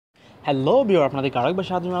Hello viewer, আপনাদের আরেকবার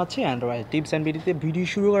স্বাগত জানাচ্ছি অ্যান্ড্রয়েড টিপস অ্যান্ড ভিডিওতে। ভিডিও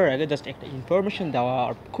শুরু করার আগে জাস্ট একটা ইনফরমেশন দেওয়া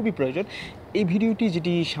খুবই প্রয়োজন। এই ভিডিওটি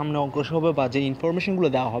যেটি সামনে অগ্রসর হবে বা যে ইনফরমেশনগুলো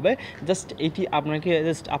দেওয়া হবে, জাস্ট এটি আপনাকে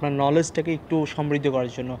জাস্ট আপনার নলেজটাকে একটু সমৃদ্ধ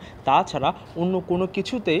করার জন্য। তাছাড়া অন্য কোনো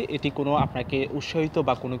কিছুতে এটি কোনো আপনাকে উৎসাহিত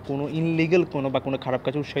বা কোনো ইনলিগাল বা কোনো খারাপ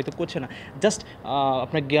কাজে উৎসাহিত করছে না। জাস্ট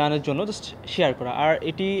আপনার জ্ঞানের জন্য জাস্ট শেয়ার করা। আর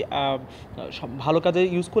এটি ভালো কাজে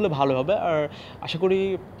ইউজ করলে ভালো হবে। আর আশা করি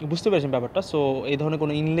বুঝতে পেরেছেন ব্যাপারটা। সো এই ধরনের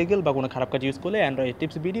কোনো ইনলিগাল বা কোনো খারাপ কাজ ইউজ করলে অ্যান্ড্রয়েড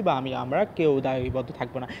টিপস ভিডিও বা আমরা কেউ দায়বদ্ধ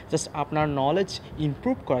থাকবো না। জাস্ট আপনার নলেজ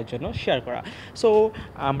ইমপ্রুভ করার জন্য শেয়ার করা। সো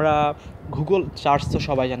আমরা গুগল সার্চ তো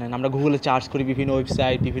সবাই জানেন, আমরা গুগলে চার্জ করি বিভিন্ন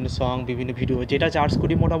ওয়েবসাইট, বিভিন্ন সং, বিভিন্ন ভিডিও। যেটা চার্জ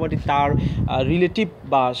করি মোটামুটি তার রিলেটিভ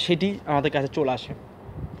বা সেটি আমাদের কাছে চলে আসে।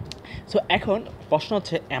 সো এখন প্রশ্ন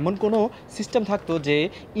হচ্ছে, এমন কোনো সিস্টেম থাকতো যে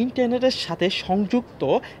ইন্টারনেটের সাথে সংযুক্ত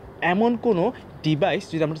এমন কোনো ডিভাইস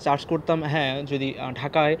যদি আমরা চার্জ করতাম, হ্যাঁ, যদি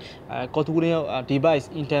ঢাকায় কতগুলো ডিভাইস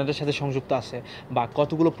ইন্টারনেটের সাথে সংযুক্ত আছে বা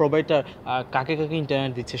কতগুলো প্রোভাইডার কাকে কাকে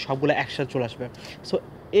ইন্টারনেট দিচ্ছে, সবগুলো একসাথে চলে আসবে। সো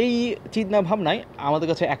এই চিন্তা ভাবনায় আমাদের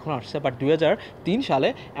কাছে এখন আসছে, বাট 2003 সালে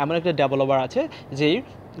এমন একটা ডেভেলপার আছে যে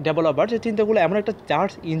চিন্তাগুলো এমন একটা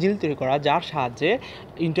চার্জ ইঞ্জিন তৈরি করা যার সাহায্যে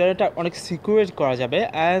ইন্টারনেটটা অনেক সিকিউর করা যাবে।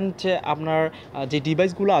 অ্যান্ড আপনার যে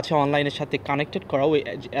ডিভাইসগুলো আছে অনলাইনের সাথে কানেক্টেড করা, ওই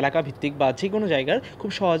এলাকা ভিত্তিক বা যে কোনো জায়গার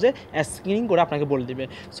খুব সহজে স্ক্রিনিং করে আপনাকে বলে দেবে।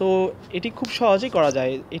 সো এটি খুব সহজেই করা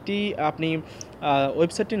যায়। এটি আপনি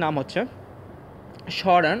ওয়েবসাইটটির নাম হচ্ছে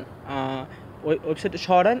shodan, ওয়েবসাইট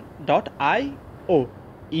shodan.io,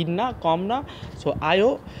 ইন না কম না, সো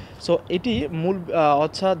আইও। সো এটি মূল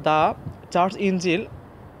হচ্ছে the charge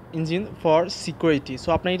engine for security. So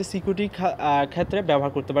আপনি এটা সিকিউরিটি ক্ষেত্রে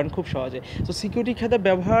ব্যবহার করতে পারেন খুব সহজে। সো সিকিউরিটি ক্ষেত্রে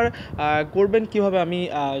ব্যবহার করবেন কীভাবে, আমি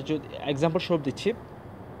যদি এক্সাম্পল স্বরূপ দিচ্ছি।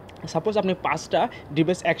 সাপোজ আপনি 5টা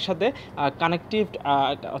ডিভাইস একসাথে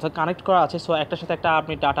অর্থাৎ কানেক্ট করা আছে। সো একটার সাথে একটা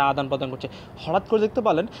আপনি ডাটা আদান প্রদান করছে। হঠাৎ করে দেখতে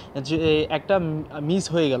পারলেন যে একটা মিস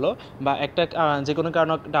হয়ে গেল বা একটা যে কোনো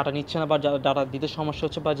কারণে ডাটা নিচ্ছে না বা ডাটা দিতে সমস্যা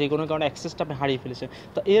হচ্ছে বা যে কোনো কারণে অ্যাক্সেসটা আপনি হারিয়ে ফেলেছেন।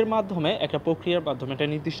 তো এর মাধ্যমে একটা প্রক্রিয়ার মাধ্যমে, একটা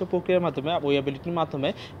নির্দিষ্ট প্রক্রিয়ার মাধ্যমে, ওয়েবিলিটির মাধ্যমে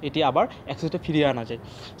এটি আবার অ্যাক্সেসটা ফিরিয়ে আনা যায়।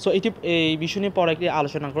 সো এই বিষয় নিয়ে পরে একটি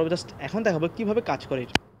আলোচনা করবো। জাস্ট এখন দেখাবো কীভাবে কাজ করে।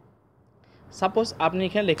 সাপোজ আপনি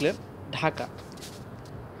এখানে লিখলেন ঢাকা,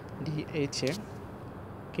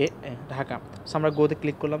 ঢাকা। সো আমরা গোতে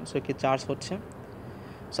ক্লিক করলাম। সো একে চার্জ হচ্ছে।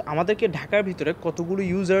 সো আমাদেরকে ঢাকার ভিতরে কতগুলো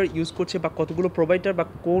ইউজার ইউজ করছে বা কতগুলো প্রোভাইডার বা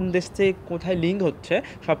কোন দেশ থেকে কোথায় লিঙ্ক হচ্ছে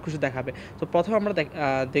সব কিছু দেখাবে। তো প্রথমে আমরা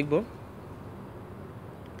দেখব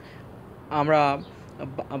আমরা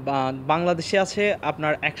বাংলাদেশে আছে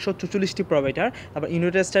আপনার 144টি প্রোভাইডার, তারপর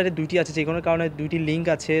ইউনাইটেড স্টেটে 2টি আছে, যে কোনো কারণে 2টি লিঙ্ক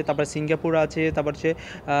আছে, তারপর সিঙ্গাপুর আছে, তারপর হচ্ছে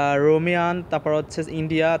রোমিয়ান, তারপর হচ্ছে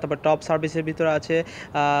ইন্ডিয়া, তারপর টপ সার্ভিসের ভিতরে আছে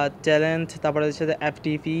ট্যালেন্ট, তারপরে হচ্ছে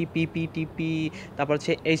এফটিপি, পিপিটিপি, তারপর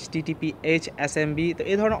হচ্ছে এইচটিটিপি, এইচএসএমবি। তো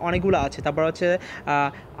এই ধরনের অনেকগুলো আছে। তারপর হচ্ছে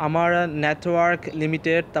আমার নেটওয়ার্ক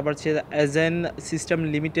লিমিটেড, তারপর হচ্ছে এজেন সিস্টেম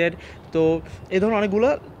লিমিটেড। তো এই ধরনের অনেকগুলো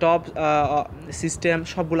টপ সিস্টেম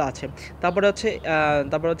সবগুলো আছে। তারপরে হচ্ছে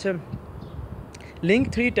লিঙ্ক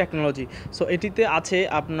 3 টেকনোলজি। সো এটিতে আছে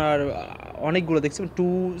আপনার অনেকগুলো, দেখছেন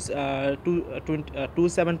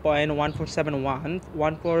 27.147.1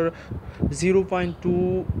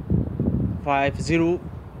 140.250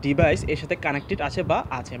 ডিভাইস এর সাথে কানেক্টেড আছে বা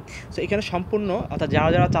আছে। সো এখানে সম্পূর্ণ, অর্থাৎ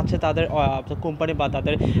যারা চাচ্ছে তাদের কোম্পানি বা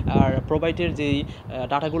তাদের প্রোভাইডের যেই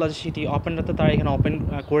ডাটাগুলো আছে সেটি ওপেন রাখতে তারা এখানে ওপেন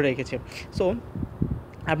করে রেখেছে। সো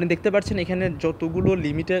আপনি দেখতে পাচ্ছেন এখানে যতগুলো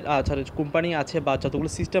লিমিটেড কোম্পানি আছে বা যতগুলো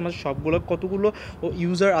সিস্টেম আছে সবগুলো, কতগুলো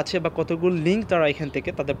ইউজার আছে বা কতগুলো লিঙ্ক তারা এখান থেকে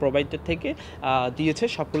তাদের প্রোভাইডার থেকে দিয়েছে,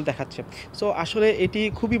 সবগুলো দেখাচ্ছে। সো আসলে এটি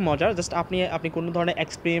খুবই মজার। জাস্ট আপনি কোনো ধরনের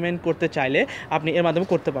এক্সপেরিমেন্ট করতে চাইলে আপনি এর মাধ্যমে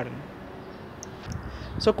করতে পারেন।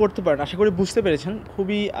 করতে পারেন। আশা করি বুঝতে পেরেছেন।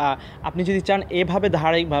 খুবই আপনি যদি চান এভাবে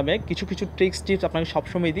ধারাবাহিকভাবে কিছু টিপস আপনাকে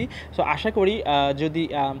সবসময় দিই। সো আশা করি যদি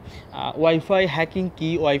ওয়াইফাই হ্যাকিং কি,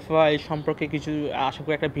 ওয়াইফাই সম্পর্কে কিছু আশা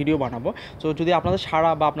করি একটা ভিডিও বানাবো। সো যদি আপনাদের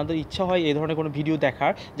সাড়া বা আপনাদের ইচ্ছা হয় এই ধরনের কোনো ভিডিও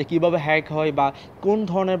দেখার, যে কীভাবে হ্যাক হয় বা কোন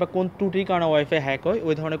ধরনের বা কোন ত্রুটির কারণে ওয়াইফাই হ্যাক হয়,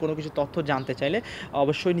 ওই ধরনের কোনো কিছু তথ্য জানতে চাইলে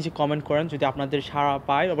অবশ্যই নিচে কমেন্ট করেন। যদি আপনাদের সাড়া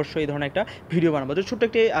পায় অবশ্যই এই ধরনের একটা ভিডিও বানাবো। তো ছোট্ট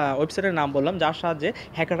একটি ওয়েবসাইটের নাম বললাম যার সাহায্যে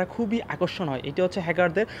হ্যাকাররা খুবই আকর্ষণ হয়। এটি হচ্ছে হ্যাকারদের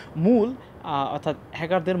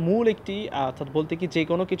মূল একটি, অর্থাৎ বলতে কি যে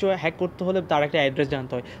কোনো কিছু হ্যাক করতে হলে তার একটা অ্যাড্রেস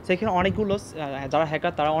জানতে হয়। সেখানে অনেকগুলো যারা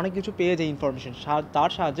হ্যাকার তারা অনেক কিছু পেয়ে যায় ইনফরমেশন,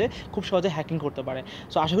 তার সাহায্যে খুব সহজে হ্যাকিং করতে পারে।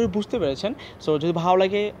 সো আশা করি বুঝতে পেরেছেন। সো যদি ভালো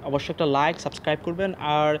লাগে অবশ্যই একটা লাইক, সাবস্ক্রাইব করবেন।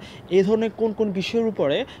 আর এই ধরনের কোন বিষয়ের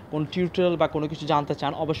উপরে কোন টিউটোরিয়াল বা কোনো কিছু জানতে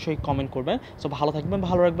চান অবশ্যই কমেন্ট করবেন। সো ভালো থাকবেন,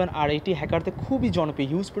 ভালো রাখবেন। আর এটি হ্যাকারদের খুবই জনপ্রিয়,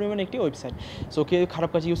 হিউজ পরিমাণে একটি ওয়েবসাইট। সো কেউ খারাপ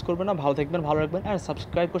কাজে ইউজ করবেন না। ভালো থাকবেন, ভালো রাখবেন। আর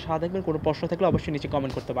সাবস্ক্রাইব করে সাথে থাকবেন। কোনো প্রশ্ন থাকলে অবশ্যই নিচে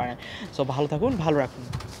কমেন্ট করতে পারেন। সো ভালো থাকুন, ভালো রাখুন।